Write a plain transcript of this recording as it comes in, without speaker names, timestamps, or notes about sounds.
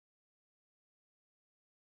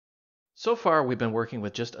So far, we've been working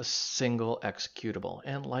with just a single executable,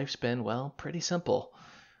 and life's been, well, pretty simple.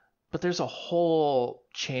 But there's a whole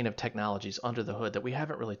chain of technologies under the hood that we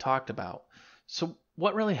haven't really talked about. So,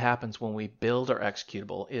 what really happens when we build our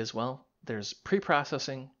executable is, well, there's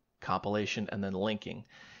preprocessing, compilation, and then linking.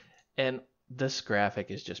 And this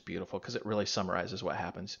graphic is just beautiful because it really summarizes what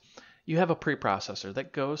happens. You have a preprocessor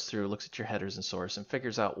that goes through, looks at your headers and source, and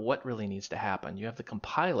figures out what really needs to happen. You have the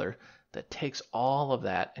compiler that takes all of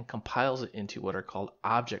that and compiles it into what are called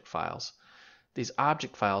object files. These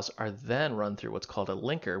object files are then run through what's called a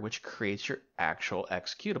linker, which creates your actual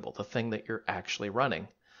executable, the thing that you're actually running.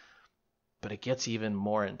 But it gets even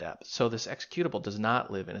more in depth. So this executable does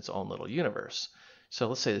not live in its own little universe. So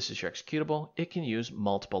let's say this is your executable. It can use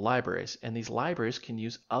multiple libraries, and these libraries can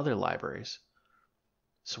use other libraries.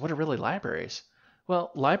 So what are really libraries?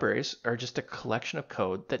 Well, libraries are just a collection of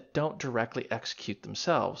code that don't directly execute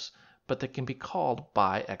themselves, but that can be called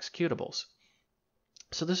by executables.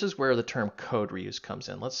 So this is where the term code reuse comes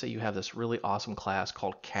in. Let's say you have this really awesome class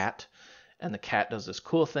called cat, and the cat does this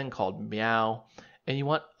cool thing called meow, and you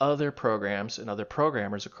want other programs and other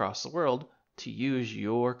programmers across the world to use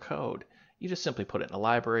your code. You just simply put it in a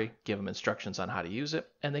library, give them instructions on how to use it,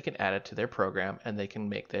 and they can add it to their program, and they can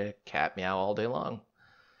make the cat meow all day long.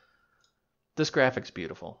 This graphic's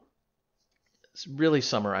beautiful. This really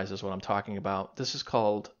summarizes what I'm talking about. This is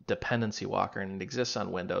called Dependency Walker, and it exists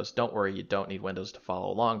on Windows. Don't worry, you don't need Windows to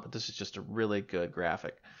follow along, but this is just a really good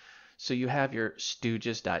graphic. So you have your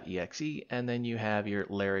stooges.exe, and then you have your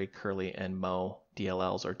Larry, Curly, and Mo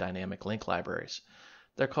DLLs, or dynamic link libraries.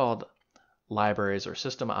 They're called libraries or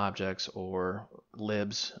system objects or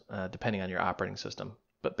libs, depending on your operating system.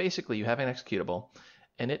 But basically, you have an executable,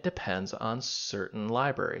 and it depends on certain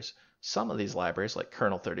libraries. Some of these libraries, like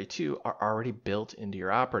kernel32, are already built into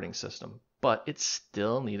your operating system, but it's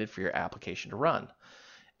still needed for your application to run.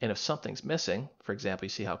 And if something's missing, for example, you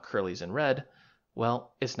see how curly's in red,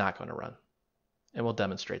 well, it's not going to run. And we'll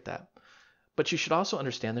demonstrate that. But you should also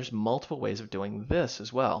understand there's multiple ways of doing this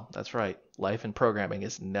as well. That's right, life in programming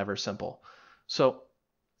is never simple. So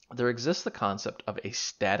there exists the concept of a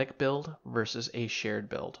static build versus a shared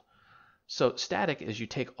build. So static is you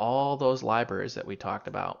take all those libraries that we talked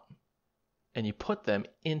about, and you put them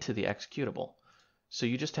into the executable. So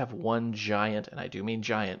you just have one giant, and I do mean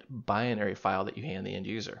giant, binary file that you hand the end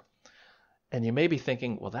user. And you may be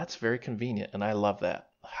thinking, well, that's very convenient, and I love that.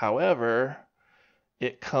 However,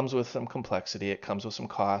 it comes with some complexity, it comes with some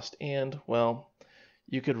cost, and, well,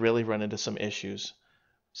 you could really run into some issues.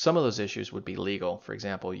 Some of those issues would be legal. For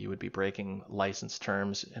example, you would be breaking license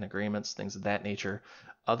terms and agreements, things of that nature.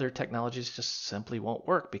 Other technologies just simply won't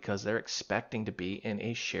work because they're expecting to be in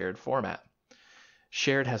a shared format.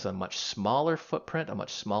 Shared has a much smaller footprint, a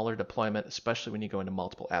much smaller deployment, especially when you go into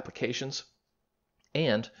multiple applications.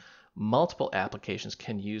 And multiple applications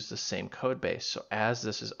can use the same code base. So as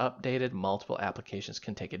this is updated, multiple applications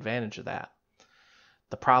can take advantage of that.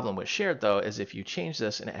 The problem with shared, though, is if you change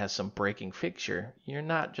this and it has some breaking feature, you're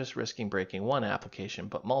not just risking breaking one application,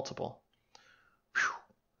 but multiple. Whew,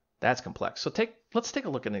 that's complex. So let's take a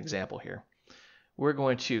look at an example here. We're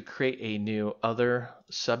going to create a new other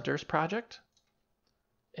subders project.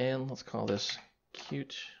 And let's call this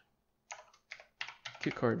Qt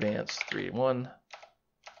Core Advanced 3.1.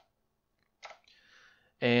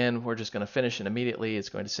 And we're just going to finish it immediately. It's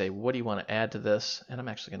going to say, what do you want to add to this? And I'm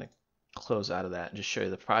actually going to close out of that and just show you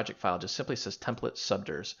the project file. It just simply says template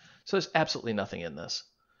subders. So there's absolutely nothing in this.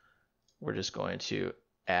 We're just going to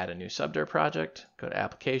add a new subdir project, go to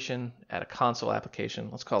application, add a console application.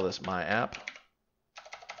 Let's call this my app.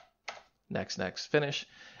 Next, finish.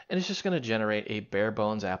 And it's just going to generate a bare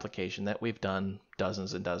bones application that we've done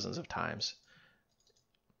dozens and dozens of times.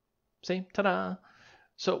 See, ta-da!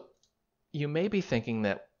 So you may be thinking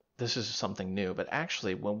that this is something new, but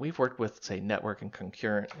actually when we've worked with, say, network and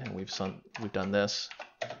concurrent, and we've done this,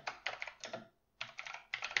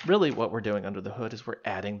 really what we're doing under the hood is we're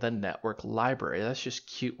adding the network library. That's just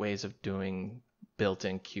cute ways of doing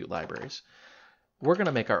built-in cute libraries. We're going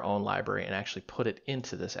to make our own library and actually put it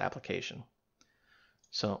into this application.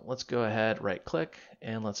 So let's go ahead, right click,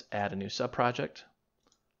 and let's add a new subproject.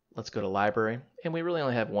 Let's go to library, and we really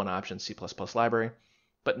only have one option, C++ library,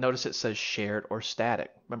 but notice it says shared or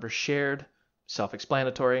static. Remember, shared,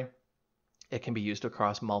 self-explanatory. It can be used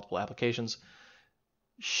across multiple applications.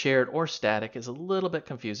 Shared or static is a little bit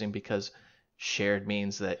confusing because shared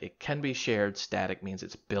means that it can be shared, static means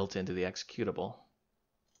it's built into the executable.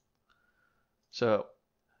 So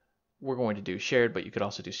we're going to do shared, but you could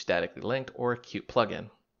also do statically linked or a Qt plugin.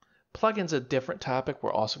 Plugin's a different topic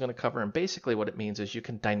we're also going to cover, and basically what it means is you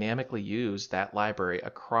can dynamically use that library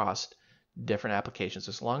across different applications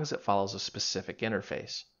as long as it follows a specific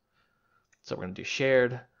interface. So we're going to do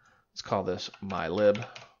shared. Let's call this mylib.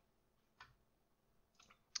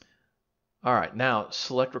 All right, now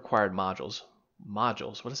select required modules.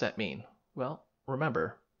 Modules, what does that mean? Well,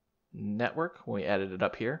 remember, network, when we added it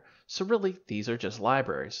up here, so really these are just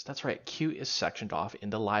libraries. That's right, Qt is sectioned off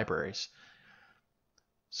into libraries.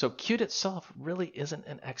 So Qt itself really isn't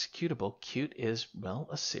an executable. Qt is, well,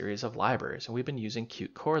 a series of libraries, and we've been using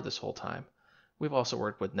Qt core this whole time. We've also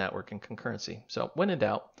worked with network and concurrency. So when in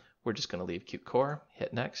doubt, we're just going to leave Qt core,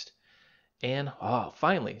 hit next, and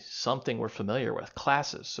finally, something we're familiar with,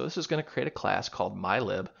 classes. So this is going to create a class called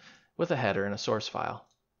mylib with a header and a source file.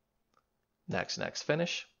 Next, next,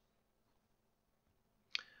 finish.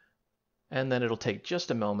 And then it'll take just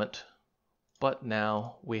a moment, but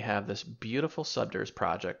now we have this beautiful subdirs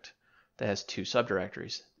project that has two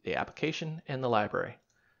subdirectories, the application and the library.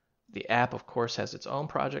 The app, of course, has its own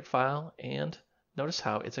project file, and notice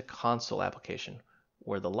how it's a console application,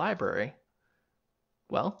 where the library,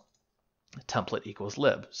 well, template equals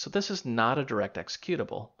lib. So this is not a direct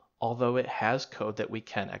executable. Although it has code that we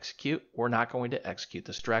can execute, we're not going to execute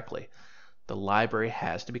this directly. The library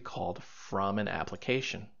has to be called from an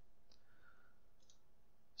application.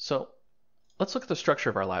 So let's look at the structure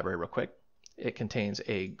of our library real quick. It contains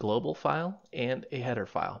a global file and a header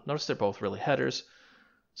file. Notice they're both really headers.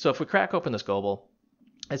 So if we crack open this global,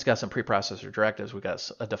 it's got some preprocessor directives. We've got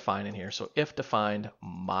a define in here. So if defined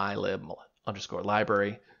mylib underscore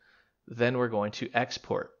library, then we're going to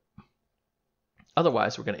export.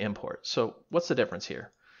 Otherwise, we're going to import. So what's the difference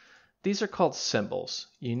here? These are called symbols.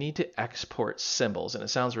 You need to export symbols, and it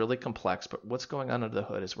sounds really complex, but what's going on under the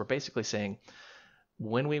hood is we're basically saying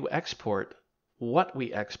when we export, what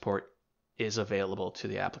we export is available to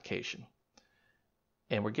the application.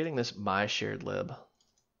 And we're getting this my shared lib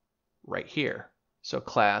right here. So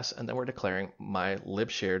class, and then we're declaring my lib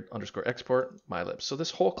shared underscore export mylib. So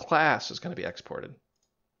this whole class is going to be exported,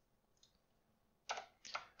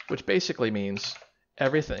 which basically means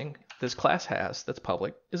everything this class has that's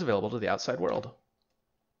public is available to the outside world.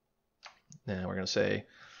 Now we're going to say,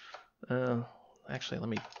 actually, let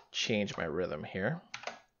me change my rhythm here.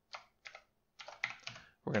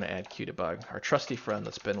 We're going to add QDebug, our trusty friend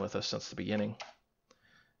that's been with us since the beginning.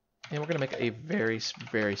 And we're going to make a very,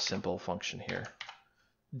 very simple function here.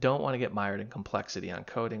 Don't want to get mired in complexity on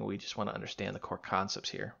coding. We just want to understand the core concepts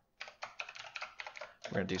here.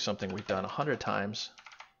 We're going to do something we've done 100 times.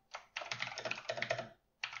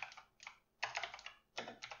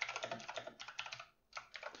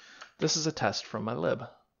 This is a test from my lib.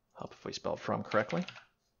 Help if we spelled from correctly.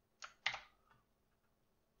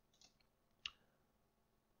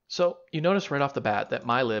 So you notice right off the bat that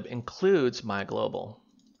mylib includes myglobal.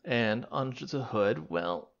 And under the hood,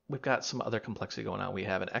 well, we've got some other complexity going on. We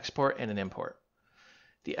have an export and an import.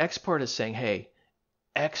 The export is saying, hey,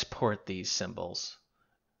 export these symbols,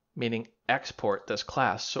 meaning export this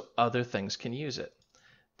class so other things can use it.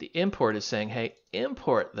 The import is saying, hey,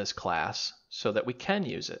 import this class so that we can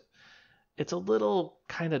use it. It's a little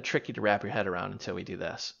kind of tricky to wrap your head around until we do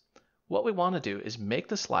this. What we want to do is make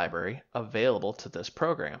this library available to this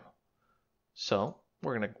program. So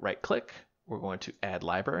we're going to right click, we're going to add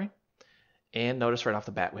library, and notice right off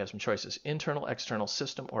the bat we have some choices: internal, external,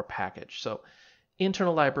 system, or package. So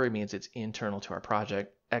internal library means it's internal to our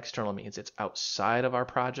project, external means it's outside of our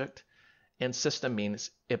project, and system means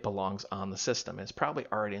it belongs on the system. It's probably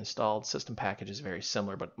already installed. System package is very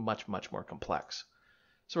similar but much, much more complex.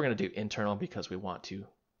 So we're going to do internal because we want to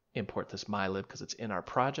import this mylib because it's in our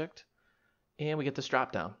project. And we get this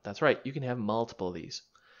drop down. That's right, you can have multiple of these.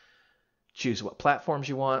 Choose what platforms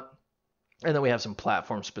you want. And then we have some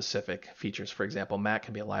platform specific features. For example, Mac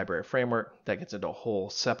can be a library framework. That gets into a whole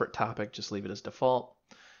separate topic. Just leave it as default.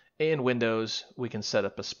 In Windows, we can set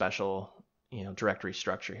up a special directory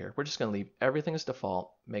structure here. We're just going to leave everything as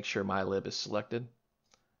default. Make sure mylib is selected.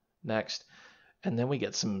 Next. And then we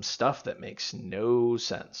get some stuff that makes no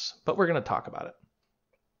sense. But we're going to talk about it.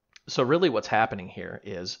 So really what's happening here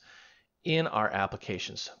is in our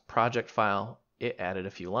applications project file, it added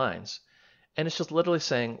a few lines. And it's just literally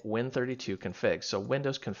saying Win32 config. So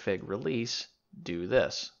Windows config release, do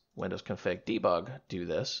this. Windows config debug, do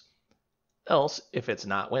this. Else, if it's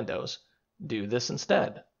not Windows, do this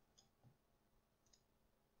instead.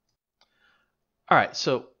 All right,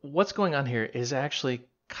 so what's going on here is actually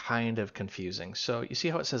kind of confusing. So you see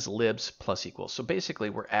how it says libs plus equal. So basically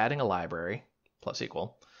we're adding a library plus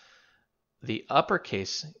equal. The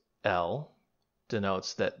uppercase L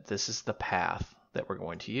denotes that this is the path that we're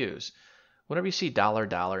going to use. Whenever you see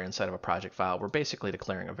 $$ inside of a project file, we're basically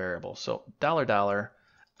declaring a variable. So $$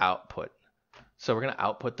 output. So we're going to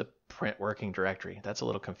output the print working directory. That's a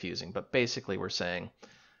little confusing, but basically we're saying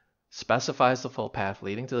specifies the full path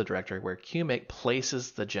leading to the directory where qmake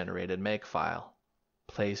places the generated make file.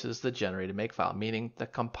 Places the generated make file, meaning the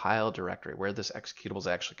compile directory where this executable is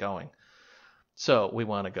actually going. So we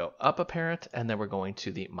want to go up a parent, and then we're going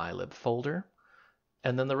to the mylib folder,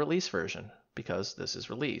 and then the release version, because this is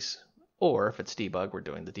release. Or if it's debug, we're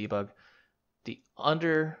doing the debug. The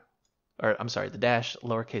dash,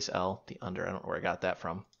 lowercase l, the under, I don't know where I got that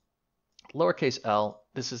from. Lowercase l,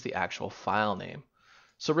 this is the actual file name.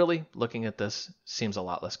 So really, looking at this seems a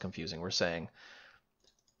lot less confusing. We're saying,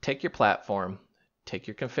 take your platform, take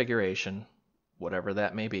your configuration, whatever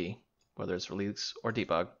that may be, whether it's release or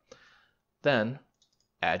debug, then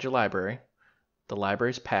add your library. The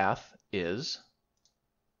library's path is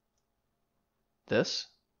this.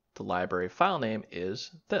 The library file name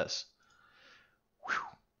is this. Whew.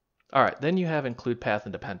 All right, then you have include path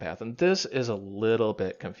and depend path, and this is a little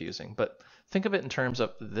bit confusing, but think of it in terms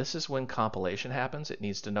of this is when compilation happens. It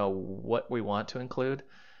needs to know what we want to include,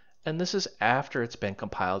 and this is after it's been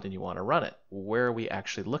compiled and you want to run it. Where are we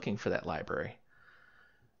actually looking for that library?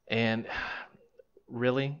 And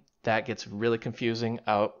really, that gets really confusing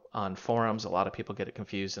out on forums. A lot of people get it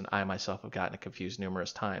confused, and I myself have gotten it confused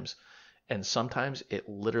numerous times. And sometimes it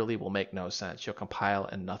literally will make no sense. You'll compile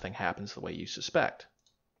and nothing happens the way you suspect.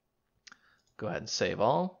 Go ahead and save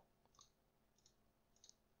all.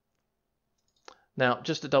 Now,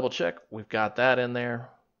 just to double check, we've got that in there.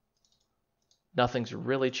 Nothing's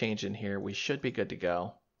really changed in here. We should be good to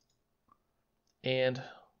go. And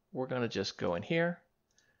we're going to just go in here,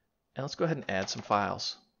 and let's go ahead and add some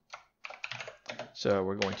files. So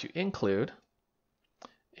we're going to include,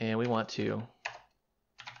 and we want to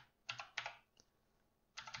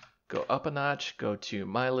go up a notch, go to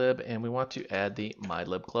mylib, and we want to add the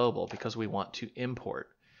mylib global because we want to import.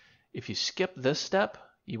 If you skip this step,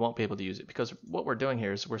 you won't be able to use it, because what we're doing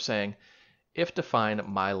here is we're saying if define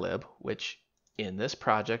mylib, which in this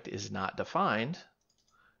project is not defined,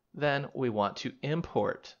 then we want to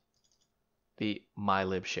import the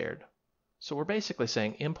mylib shared. So we're basically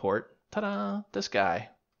saying import, ta-da, this guy,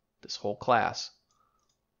 this whole class.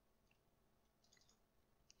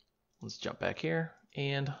 Let's jump back here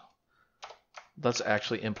and let's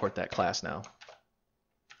actually import that class now.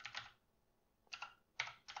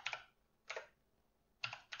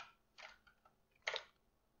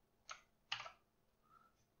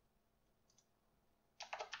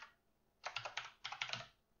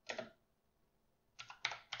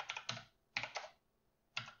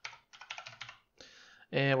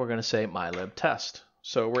 And we're going to say mylib test.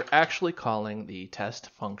 So we're actually calling the test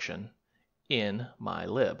function in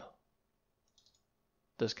mylib,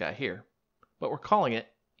 this guy here, but we're calling it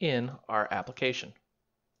in our application.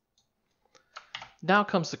 Now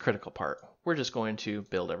comes the critical part. We're just going to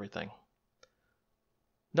build everything.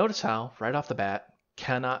 Notice how right off the bat,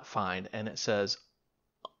 cannot find, and it says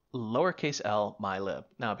lowercase l mylib.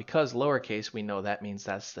 Now because lowercase, we know that means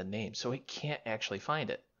that's the name, so it can't actually find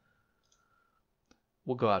it.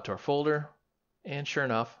 We'll go out to our folder, and sure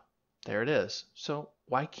enough, there it is. So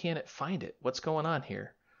why can't it find it? What's going on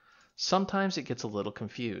here? Sometimes it gets a little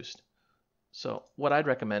confused. So what I'd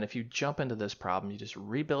recommend, if you jump into this problem, you just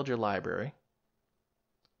rebuild your library,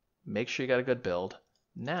 make sure you got a good build.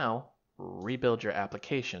 Now rebuild your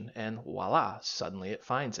application, and voila, suddenly it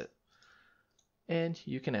finds it. And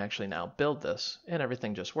you can actually now build this, and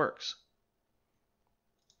everything just works.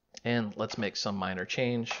 And let's make some minor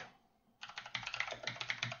change.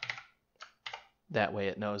 That way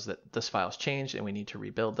it knows that this file's changed and we need to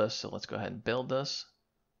rebuild this. So let's go ahead and build this.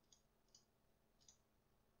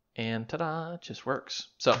 And ta-da, it just works.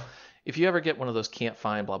 So if you ever get one of those can't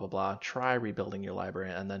find blah, blah, blah, try rebuilding your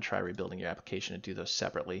library and then try rebuilding your application and do those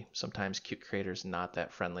separately. Sometimes Qt Creator's not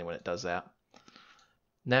that friendly when it does that.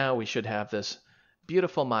 Now we should have this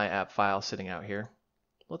beautiful my app file sitting out here.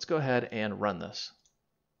 Let's go ahead and run this.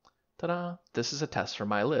 Ta-da, this is a test for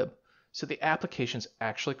mylib. So the application's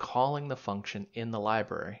actually calling the function in the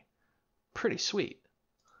library. Pretty sweet.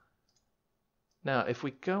 Now, if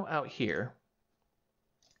we go out here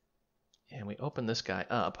and we open this guy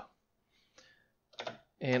up,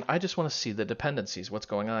 and I just want to see the dependencies, what's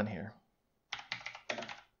going on here.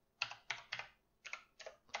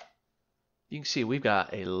 You can see we've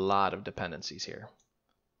got a lot of dependencies here,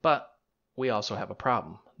 but we also have a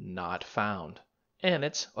problem, not found. And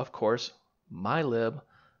it's, of course, mylib.so.1,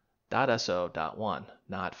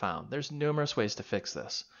 not found. There's numerous ways to fix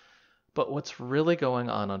this. But what's really going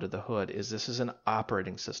on under the hood is this is an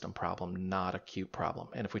operating system problem, not a Qt problem.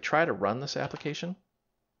 And if we try to run this application,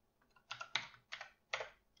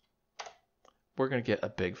 we're going to get a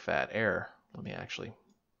big fat error Let me actually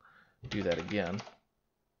do that again.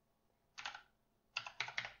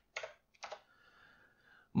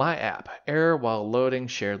 My app, error while loading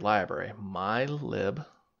shared library. My lib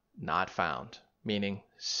not found, meaning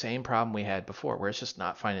same problem we had before where it's just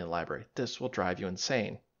not finding the library. This will drive you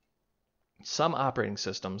insane. Some operating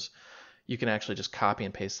systems, you can actually just copy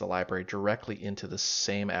and paste the library directly into the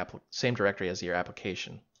same directory as your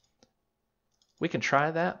application. We can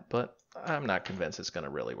try that, but I'm not convinced it's going to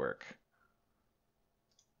really work.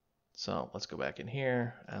 So let's go back in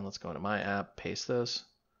here and let's go into my app, paste this.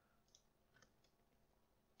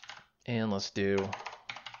 And let's do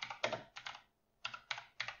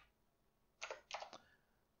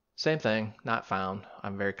same thing, not found.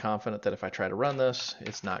 I'm very confident that if I try to run this,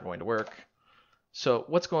 it's not going to work. So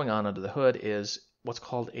what's going on under the hood is what's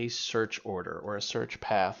called a search order or a search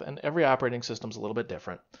path, and every operating system is a little bit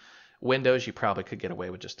different. Windows, you probably could get away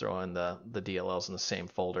with just throwing the DLLs in the same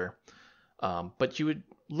folder, but you would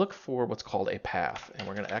look for what's called a path, and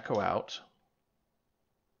we're going to echo out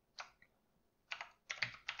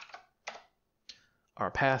our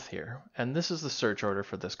path here, and this is the search order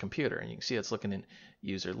for this computer, and you can see it's looking in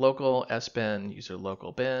user local sbin, user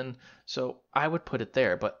local bin. So I would put it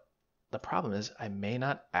there, but the problem is I may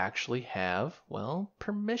not actually have, well,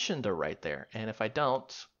 permission to write there, and if I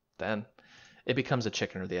don't, then it becomes a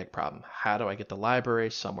chicken or the egg problem. How do I get the library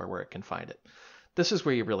somewhere where it can find it? This is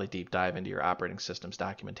where you really deep dive into your operating system's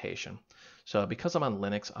documentation. So because I'm on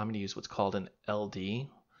Linux, I'm going to use what's called an LD.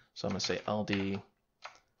 So I'm going to say LD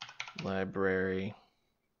library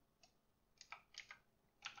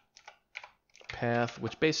path,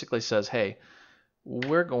 which basically says, hey,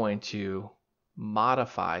 we're going to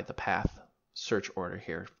modify the path search order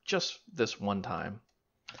here just this one time.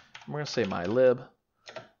 We're going to say my lib,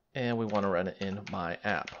 and we want to run it in my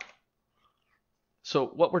app. So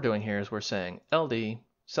what we're doing here is we're saying LD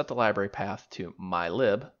set the library path to my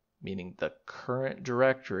lib, meaning the current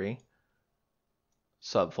directory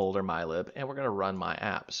subfolder my lib, and we're going to run my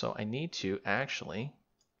app. So I need to actually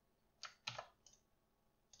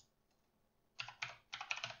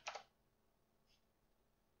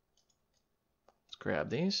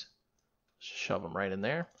grab these, shove them right in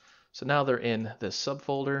there. So now they're in this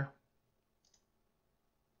subfolder,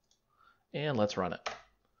 and let's run it.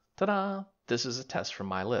 Ta-da! This is a test from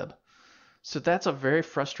my lib. So that's a very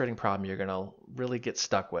frustrating problem you're going to really get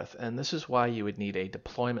stuck with, and this is why you would need a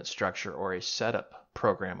deployment structure or a setup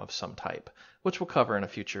program of some type, which we'll cover in a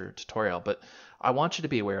future tutorial. But I want you to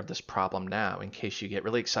be aware of this problem now in case you get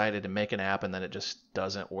really excited and make an app and then it just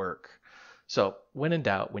doesn't work. So when in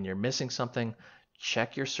doubt, when you're missing something,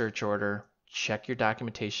 check your search order, check your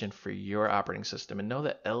documentation for your operating system, and know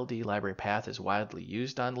that LD library path is widely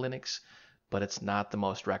used on Linux, but it's not the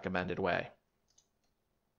most recommended way.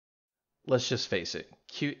 Let's just face it,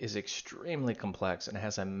 Qt is extremely complex and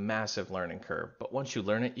has a massive learning curve, but once you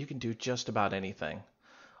learn it, you can do just about anything.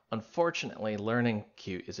 Unfortunately, learning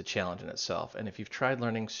Qt is a challenge in itself, and if you've tried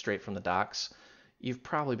learning straight from the docs, you've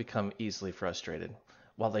probably become easily frustrated.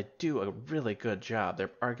 While they do a really good job,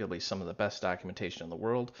 they're arguably some of the best documentation in the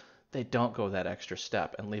world, they don't go that extra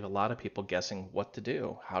step and leave a lot of people guessing what to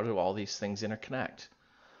do. How do all these things interconnect?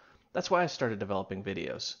 That's why I started developing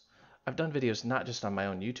videos. I've done videos not just on my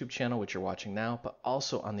own YouTube channel, which you're watching now, but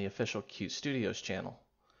also on the official Qt Studios channel.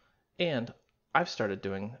 And I've started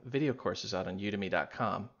doing video courses out on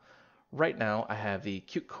udemy.com. Right now, I have the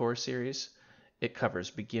Qt Core series. It covers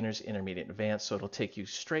beginners, intermediate, and advanced, so it'll take you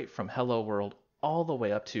straight from Hello World all the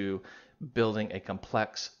way up to building a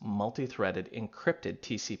complex, multi-threaded, encrypted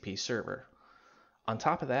TCP server. On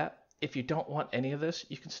top of that, if you don't want any of this,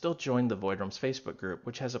 you can still join the Void Realms Facebook group,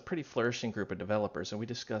 which has a pretty flourishing group of developers, and we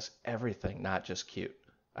discuss everything, not just Qt.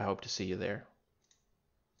 I hope to see you there.